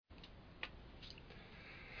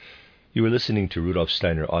You are listening to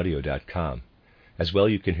rudolfsteineraudio.com. As well,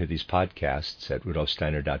 you can hear these podcasts at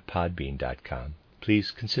rudolfsteiner.podbean.com.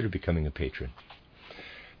 Please consider becoming a patron.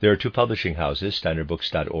 There are two publishing houses,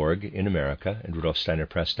 steinerbooks.org in America and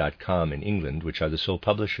rudolfsteinerpress.com in England, which are the sole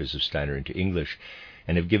publishers of Steiner into English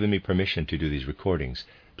and have given me permission to do these recordings.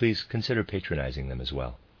 Please consider patronizing them as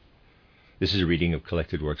well. This is a reading of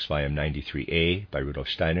Collected Works, Volume 93A by Rudolf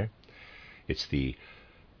Steiner. It's the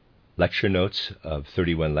lecture notes of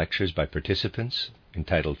 31 lectures by participants,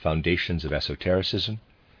 entitled Foundations of Esotericism,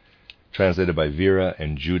 translated by Vera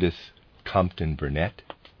and Judith Compton Burnett.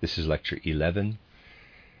 This is Lecture 11,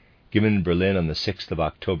 given in Berlin on the 6th of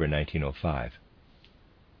October, 1905.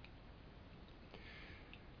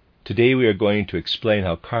 Today we are going to explain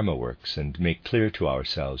how karma works and make clear to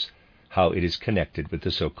ourselves how it is connected with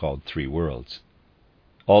the so-called three worlds.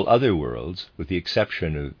 All other worlds, with the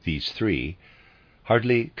exception of these three,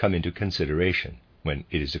 hardly come into consideration when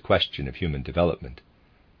it is a question of human development.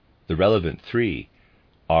 The relevant three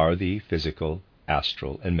are the physical,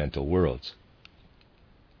 astral, and mental worlds.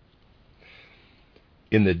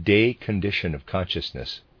 In the day condition of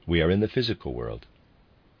consciousness, we are in the physical world.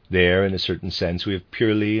 There, in a certain sense, we have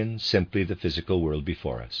purely and simply the physical world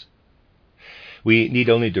before us. We need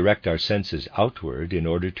only direct our senses outward in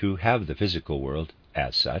order to have the physical world,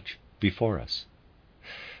 as such, before us.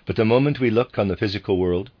 But the moment we look on the physical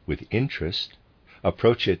world with interest,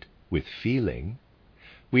 approach it with feeling,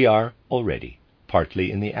 we are already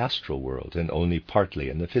partly in the astral world and only partly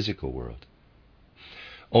in the physical world.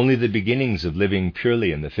 Only the beginnings of living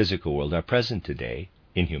purely in the physical world are present today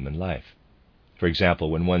in human life. For example,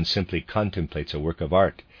 when one simply contemplates a work of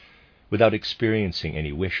art without experiencing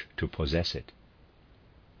any wish to possess it.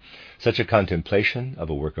 Such a contemplation of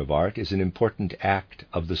a work of art is an important act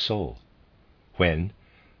of the soul, when,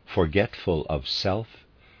 forgetful of self,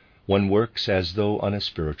 one works as though on a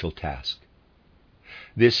spiritual task.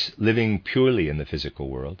 This living purely in the physical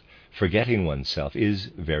world, forgetting oneself, is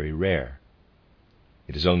very rare.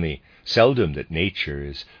 It is only seldom that nature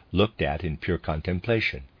is looked at in pure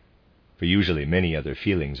contemplation, for usually many other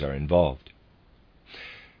feelings are involved.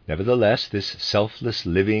 Nevertheless, this selfless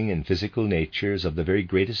living in physical nature is of the very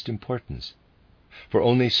greatest importance, for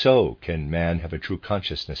only so can man have a true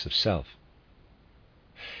consciousness of self.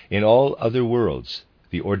 In all other worlds,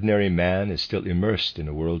 the ordinary man is still immersed in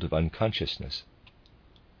a world of unconsciousness.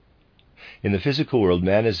 In the physical world,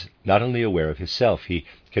 man is not only aware of his self, he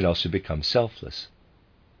can also become selfless.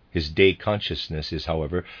 His day consciousness is,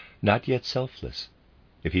 however, not yet selfless,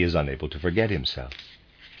 if he is unable to forget himself.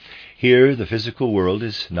 Here, the physical world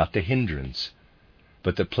is not the hindrance,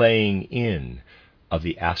 but the playing in of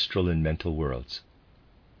the astral and mental worlds.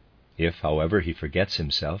 If, however, he forgets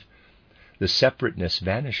himself, the separateness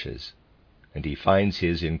vanishes, and he finds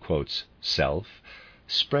his, in quotes, self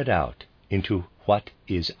spread out into what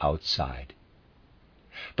is outside.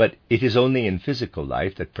 But it is only in physical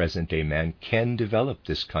life that present-day man can develop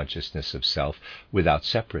this consciousness of self without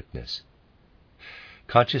separateness.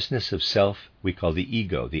 Consciousness of self we call the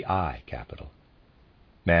ego, the I capital.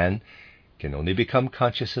 Man can only become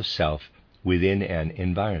conscious of self within an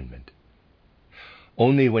environment.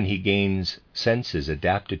 Only when he gains senses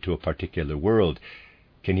adapted to a particular world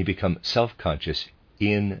can he become self-conscious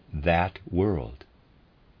in that world.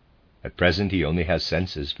 At present he only has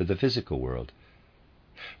senses for the physical world,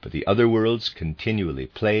 but the other worlds continually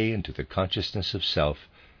play into the consciousness of self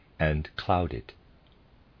and cloud it.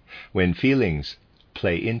 When feelings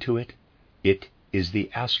play into it, it is the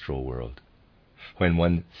astral world. When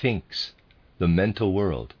one thinks, the mental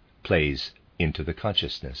world plays into the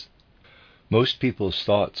consciousness. Most people's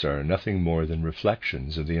thoughts are nothing more than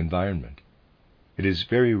reflections of the environment. It is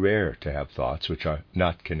very rare to have thoughts which are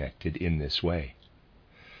not connected in this way.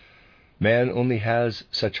 Man only has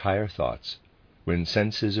such higher thoughts when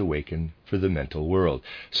senses awaken for the mental world,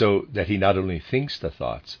 so that he not only thinks the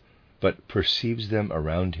thoughts, but perceives them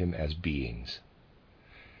around him as beings.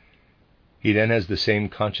 He then has the same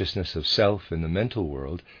consciousness of self in the mental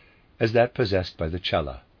world as that possessed by the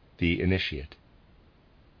chela, the initiate.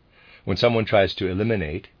 When someone tries to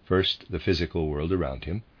eliminate first the physical world around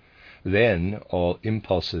him, then all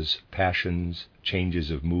impulses, passions, changes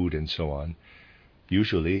of mood, and so on,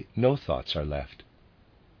 usually no thoughts are left.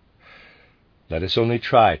 Let us only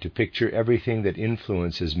try to picture everything that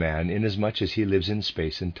influences man inasmuch as he lives in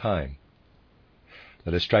space and time.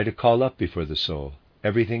 Let us try to call up before the soul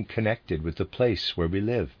everything connected with the place where we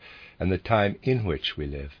live and the time in which we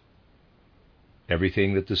live.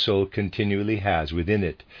 Everything that the soul continually has within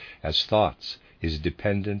it as thoughts is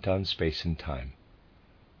dependent on space and time.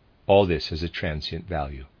 All this has a transient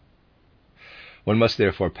value. One must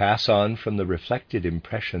therefore pass on from the reflected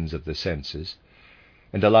impressions of the senses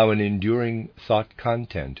and allow an enduring thought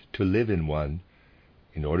content to live in one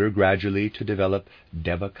in order gradually to develop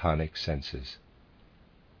devachanic senses.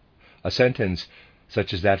 A sentence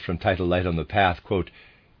such as that from Title Light on the Path, quote,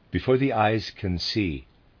 "Before the eyes can see,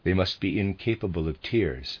 they must be incapable of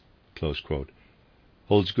tears," close quote,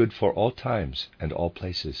 holds good for all times and all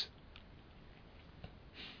places.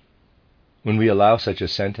 When we allow such a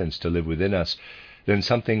sentence to live within us, then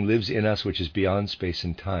something lives in us which is beyond space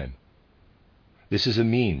and time. This is a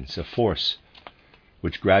means, a force,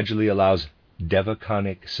 which gradually allows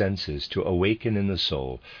devachanic senses to awaken in the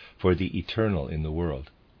soul for the eternal in the world.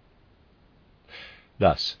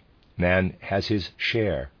 Thus, man has his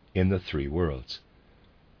share in the three worlds.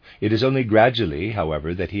 It is only gradually,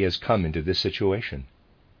 however, that he has come into this situation.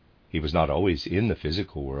 He was not always in the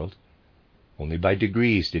physical world. Only by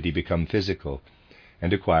degrees did he become physical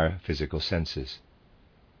and acquire physical senses.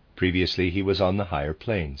 Previously he was on the higher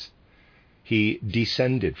planes. He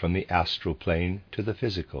descended from the astral plane to the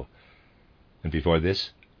physical, and before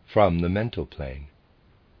this, from the mental plane.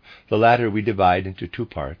 The latter we divide into two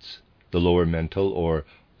parts, the lower mental or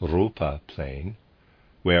rupa plane,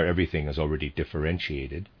 where everything is already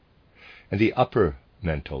differentiated, and the upper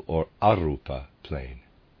mental or arupa plane,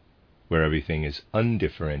 where everything is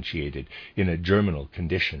undifferentiated in a germinal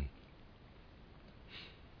condition.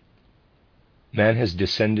 Man has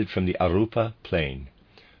descended from the arupa plane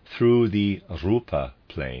through the rupa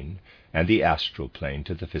plane and the astral plane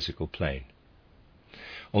to the physical plane.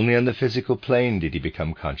 Only on the physical plane did he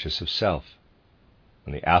become conscious of self.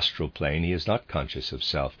 On the astral plane he is not conscious of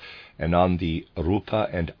self, and on the rupa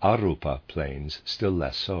and arupa planes still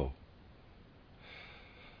less so.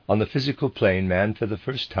 On the physical plane, man for the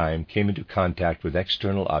first time came into contact with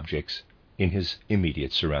external objects in his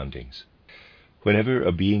immediate surroundings. Whenever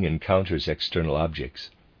a being encounters external objects,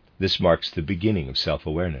 this marks the beginning of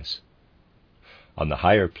self-awareness. On the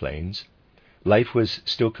higher planes, life was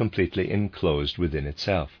still completely enclosed within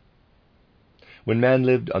itself. When man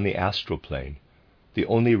lived on the astral plane, the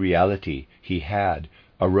only reality he had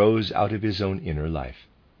arose out of his own inner life.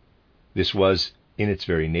 This was, in its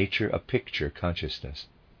very nature, a picture consciousness.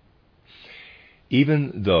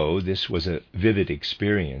 Even though this was a vivid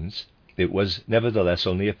experience, it was nevertheless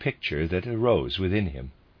only a picture that arose within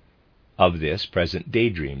him. Of this, present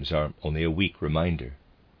daydreams are only a weak reminder.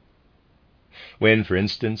 When, for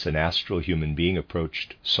instance, an astral human being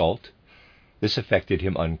approached salt, this affected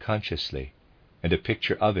him unconsciously, and a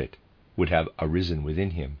picture of it would have arisen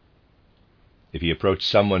within him. If he approached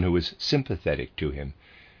someone who was sympathetic to him,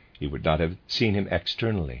 he would not have seen him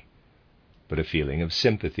externally, but a feeling of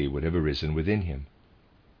sympathy would have arisen within him.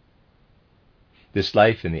 This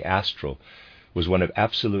life in the astral was one of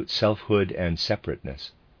absolute selfhood and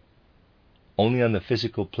separateness. Only on the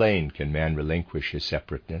physical plane can man relinquish his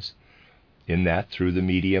separateness, in that, through the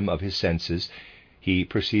medium of his senses, he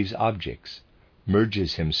perceives objects,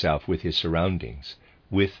 merges himself with his surroundings,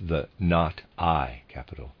 with the not I,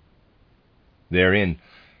 capital. Therein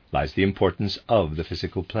lies the importance of the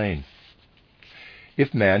physical plane.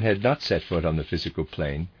 If man had not set foot on the physical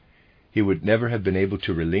plane, he would never have been able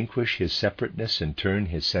to relinquish his separateness and turn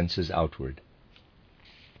his senses outward.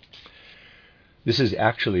 This is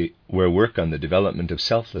actually where work on the development of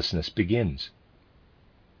selflessness begins.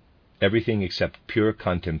 Everything except pure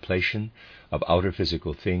contemplation of outer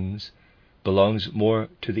physical things belongs more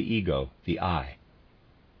to the ego, the I.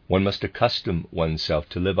 One must accustom oneself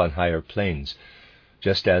to live on higher planes,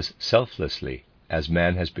 just as selflessly as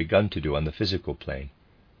man has begun to do on the physical plane,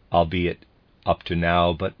 albeit up to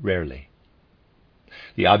now but rarely.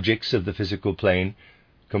 The objects of the physical plane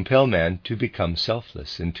compel man to become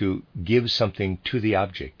selfless and to give something to the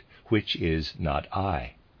object, which is not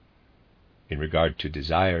I. In regard to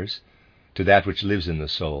desires, to that which lives in the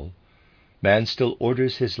soul, man still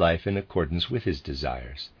orders his life in accordance with his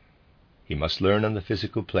desires. He must learn on the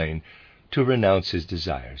physical plane to renounce his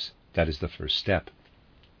desires. That is the first step.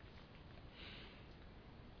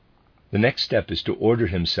 The next step is to order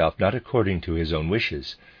himself not according to his own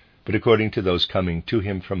wishes, but according to those coming to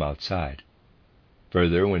him from outside.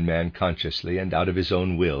 Further, when man consciously and out of his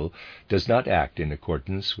own will does not act in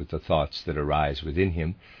accordance with the thoughts that arise within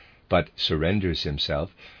him, but surrenders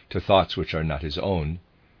himself to thoughts which are not his own,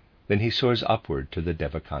 then he soars upward to the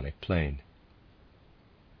devachanic plane.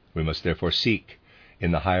 We must therefore seek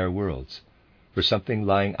in the higher worlds for something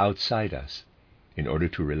lying outside us, in order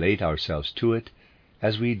to relate ourselves to it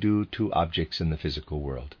as we do to objects in the physical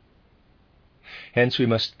world. Hence we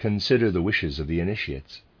must consider the wishes of the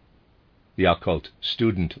initiates. The occult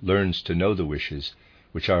student learns to know the wishes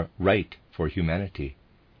which are right for humanity.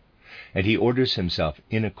 and he orders himself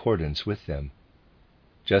in accordance with them,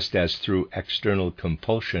 just as through external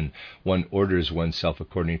compulsion one orders oneself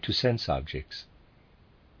according to sense objects.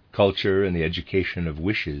 Culture and the education of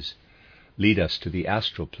wishes lead us to the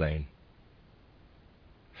astral plane.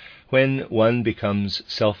 When one becomes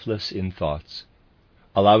selfless in thoughts,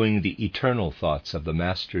 allowing the eternal thoughts of the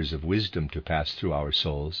masters of wisdom to pass through our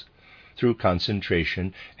souls, through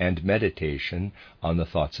concentration and meditation on the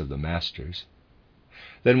thoughts of the masters,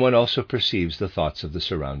 then one also perceives the thoughts of the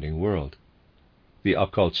surrounding world. The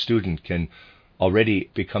occult student can already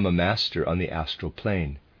become a master on the astral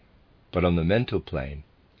plane, but on the mental plane,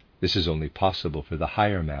 this is only possible for the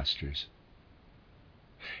higher masters.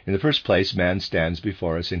 In the first place, man stands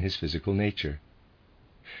before us in his physical nature.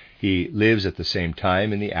 He lives at the same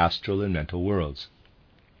time in the astral and mental worlds,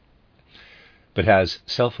 but has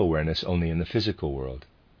self-awareness only in the physical world.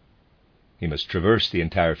 He must traverse the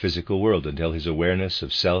entire physical world until his awareness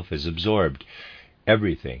of self has absorbed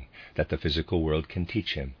everything that the physical world can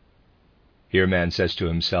teach him. Here man says to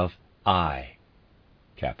himself, I,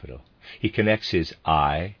 capital. He connects his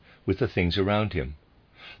I with the things around him,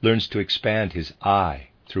 learns to expand his I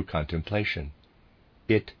through contemplation.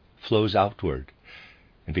 It flows outward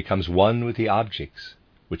and becomes one with the objects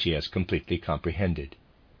which he has completely comprehended.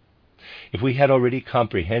 If we had already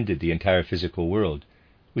comprehended the entire physical world,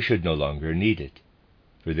 we should no longer need it,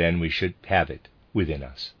 for then we should have it within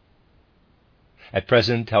us. At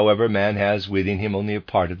present, however, man has within him only a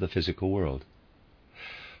part of the physical world.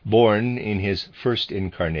 Born in his first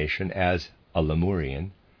incarnation as a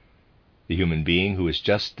Lemurian, the human being who is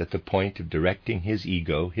just at the point of directing his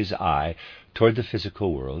ego, his I, toward the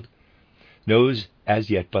physical world, knows as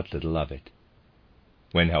yet but little of it.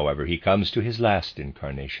 When, however, he comes to his last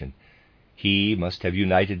incarnation, he must have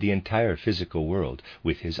united the entire physical world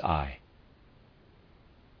with his I.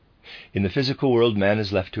 In the physical world, man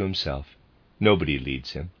is left to himself. Nobody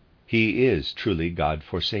leads him. He is truly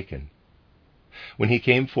God-forsaken. When he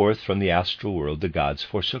came forth from the astral world, the gods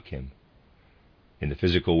forsook him. In the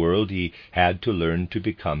physical world, he had to learn to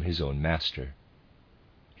become his own master.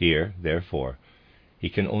 Here, therefore, he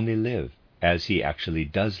can only live as he actually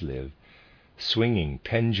does live, swinging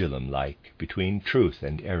pendulum-like between truth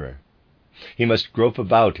and error. He must grope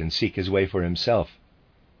about and seek his way for himself.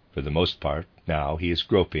 For the most part, now, he is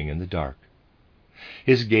groping in the dark.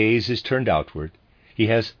 His gaze is turned outward. He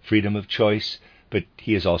has freedom of choice, but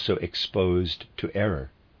he is also exposed to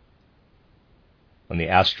error. On the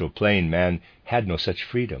astral plane, man had no such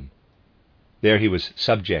freedom. There he was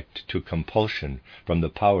subject to compulsion from the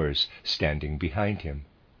powers standing behind him.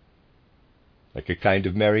 Like a kind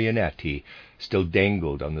of marionette, he still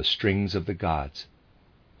dangled on the strings of the gods.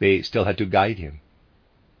 They still had to guide him.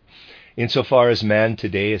 Insofar as man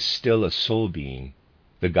today is still a soul being,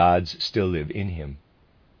 the gods still live in him.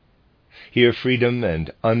 Here freedom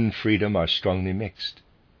and unfreedom are strongly mixed.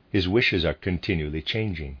 His wishes are continually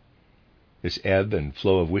changing. This ebb and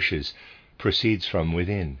flow of wishes proceeds from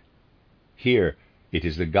within. Here it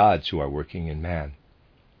is the gods who are working in man.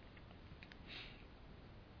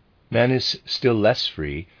 Man is still less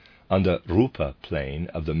free on the rupa plane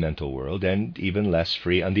of the mental world, and even less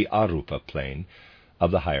free on the arupa plane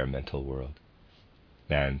of the higher mental world.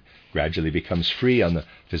 Man gradually becomes free on the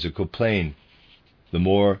physical plane, the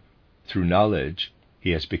more through knowledge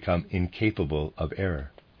he has become incapable of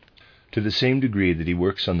error. To the same degree that he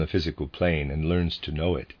works on the physical plane and learns to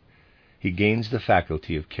know it, he gains the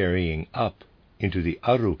faculty of carrying up into the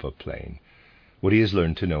arupa plane what he has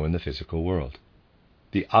learned to know in the physical world.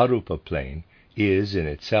 The arupa plane is in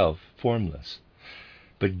itself formless,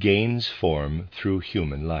 but gains form through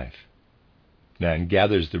human life. Man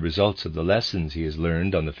gathers the results of the lessons he has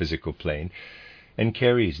learned on the physical plane and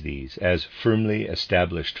carries these as firmly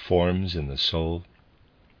established forms in the soul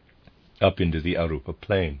up into the arupa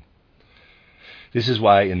plane. This is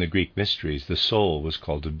why in the Greek mysteries the soul was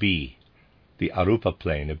called a bee, the arupa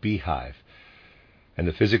plane a beehive, and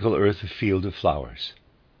the physical earth a field of flowers.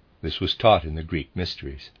 This was taught in the Greek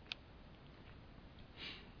mysteries.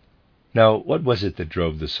 Now, what was it that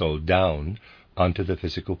drove the soul down onto the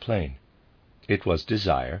physical plane? It was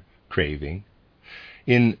desire, craving.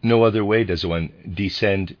 In no other way does one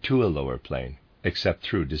descend to a lower plane, except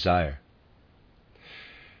through desire.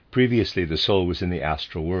 Previously, the soul was in the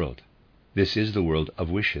astral world. This is the world of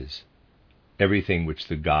wishes. Everything which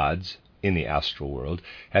the gods in the astral world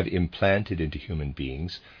have implanted into human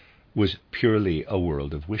beings was purely a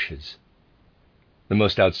world of wishes. The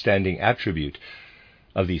most outstanding attribute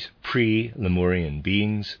of these pre-Lemurian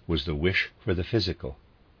beings was the wish for the physical.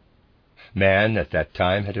 Man at that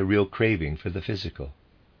time had a real craving for the physical.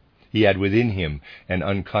 He had within him an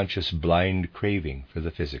unconscious blind craving for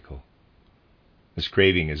the physical. This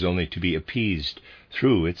craving is only to be appeased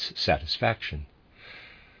through its satisfaction.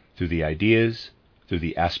 Through the ideas, through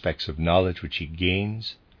the aspects of knowledge which he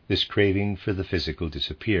gains, this craving for the physical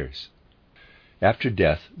disappears. After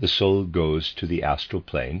death, the soul goes to the astral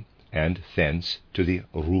plane, and thence to the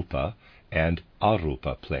Rupa and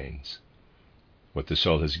Arupa planes. What the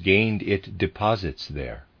soul has gained, it deposits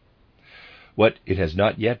there. What it has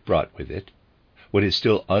not yet brought with it, what is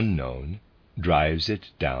still unknown, drives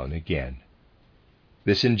it down again.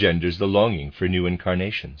 This engenders the longing for new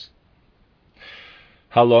incarnations.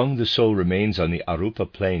 How long the soul remains on the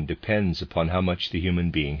Arupa plane depends upon how much the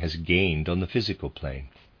human being has gained on the physical plane.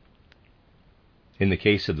 In the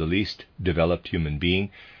case of the least developed human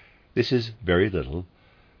being, this is very little,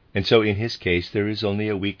 and so in his case there is only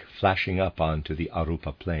a weak flashing up onto the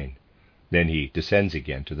Arupa plane. Then he descends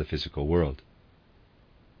again to the physical world.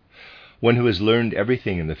 One who has learned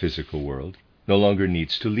everything in the physical world no longer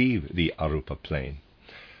needs to leave the Arupa plane,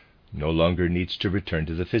 no longer needs to return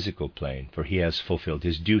to the physical plane, for he has fulfilled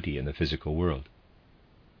his duty in the physical world.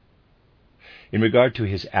 In regard to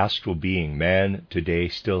his astral being, man today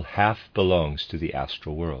still half belongs to the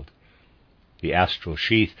astral world. The astral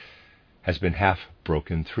sheath has been half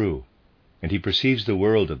broken through, and he perceives the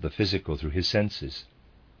world of the physical through his senses.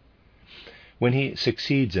 When he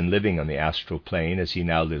succeeds in living on the astral plane as he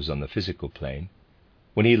now lives on the physical plane,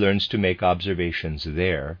 when he learns to make observations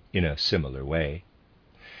there in a similar way,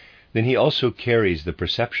 then he also carries the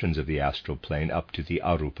perceptions of the astral plane up to the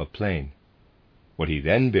Arupa plane. What he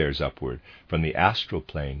then bears upward from the astral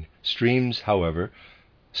plane streams, however,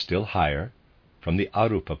 still higher, from the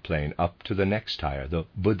Arupa plane up to the next higher, the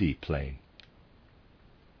Buddhi plane.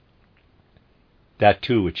 That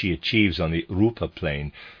too which he achieves on the Rupa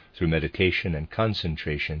plane through meditation and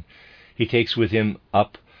concentration, he takes with him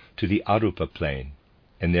up to the Arupa plane,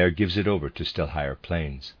 and there gives it over to still higher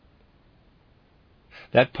planes.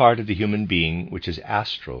 That part of the human being which is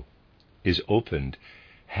astral is opened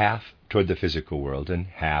half toward the physical world and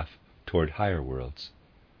half toward higher worlds.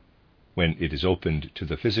 When it is opened to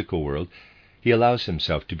the physical world, he allows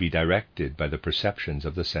himself to be directed by the perceptions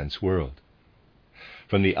of the sense world.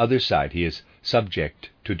 From the other side, he is subject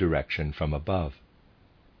to direction from above.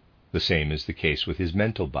 The same is the case with his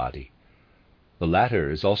mental body. The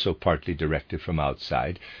latter is also partly directed from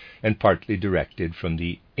outside and partly directed from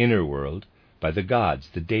the inner world by the gods,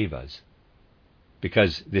 the devas.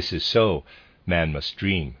 Because this is so, man must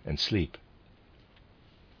dream and sleep.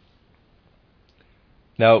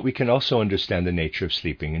 Now, we can also understand the nature of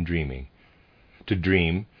sleeping and dreaming. To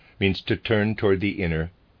dream means to turn toward the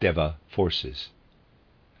inner deva forces.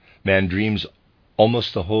 Man dreams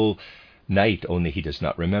almost the whole night, only he does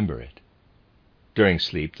not remember it. During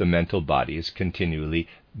sleep, the mental body is continually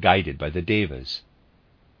guided by the devas.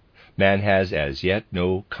 Man has as yet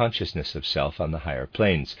no consciousness of self on the higher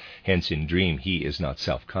planes, hence in dream he is not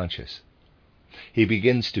self-conscious. He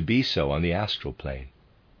begins to be so on the astral plane.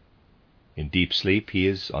 In deep sleep he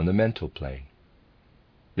is on the mental plane.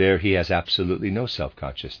 There he has absolutely no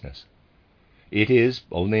self-consciousness. It is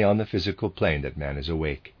only on the physical plane that man is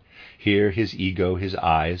awake. Here his ego, his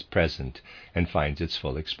I, is present and finds its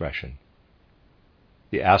full expression.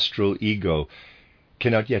 The astral ego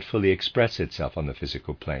cannot yet fully express itself on the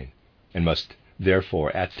physical plane, and must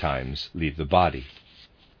therefore at times leave the body.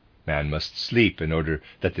 Man must sleep in order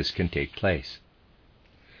that this can take place.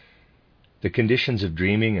 The conditions of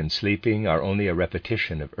dreaming and sleeping are only a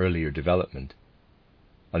repetition of earlier development.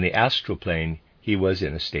 On the astral plane, he was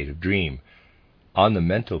in a state of dream. On the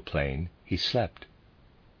mental plane, he slept.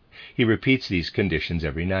 He repeats these conditions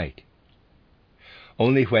every night.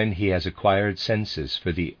 Only when he has acquired senses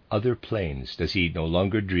for the other planes does he no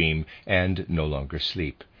longer dream and no longer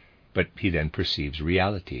sleep, but he then perceives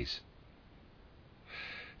realities.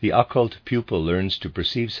 The occult pupil learns to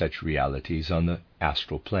perceive such realities on the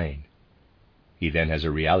astral plane. He then has a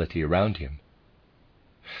reality around him.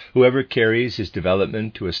 Whoever carries his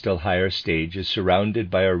development to a still higher stage is surrounded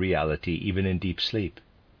by a reality even in deep sleep.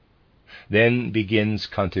 Then begins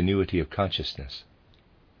continuity of consciousness.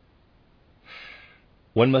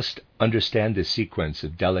 One must understand this sequence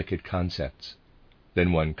of delicate concepts.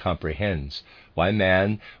 Then one comprehends why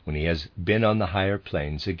man, when he has been on the higher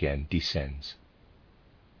planes, again descends.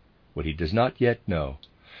 What he does not yet know,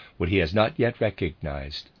 what he has not yet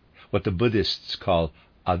recognized, what the Buddhists call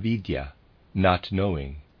avidya, not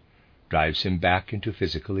knowing, drives him back into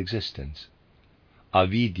physical existence.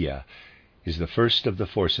 Avidya is the first of the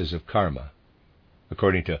forces of karma.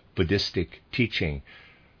 According to Buddhistic teaching,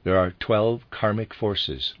 there are 12 karmic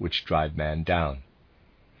forces which drive man down.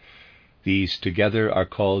 These together are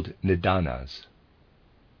called nidanas.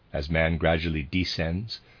 As man gradually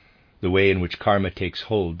descends, the way in which karma takes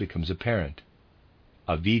hold becomes apparent.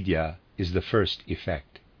 Avidya is the first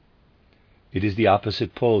effect. It is the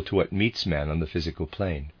opposite pole to what meets man on the physical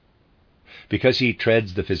plane. Because he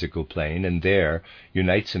treads the physical plane and there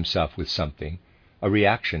unites himself with something, a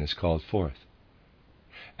reaction is called forth.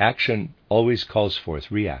 Action always calls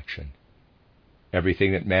forth reaction.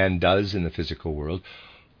 Everything that man does in the physical world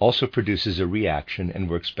also produces a reaction and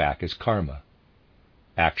works back as karma.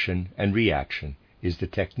 Action and reaction is the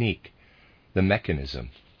technique, the mechanism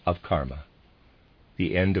of karma.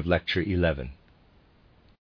 The end of Lecture 11.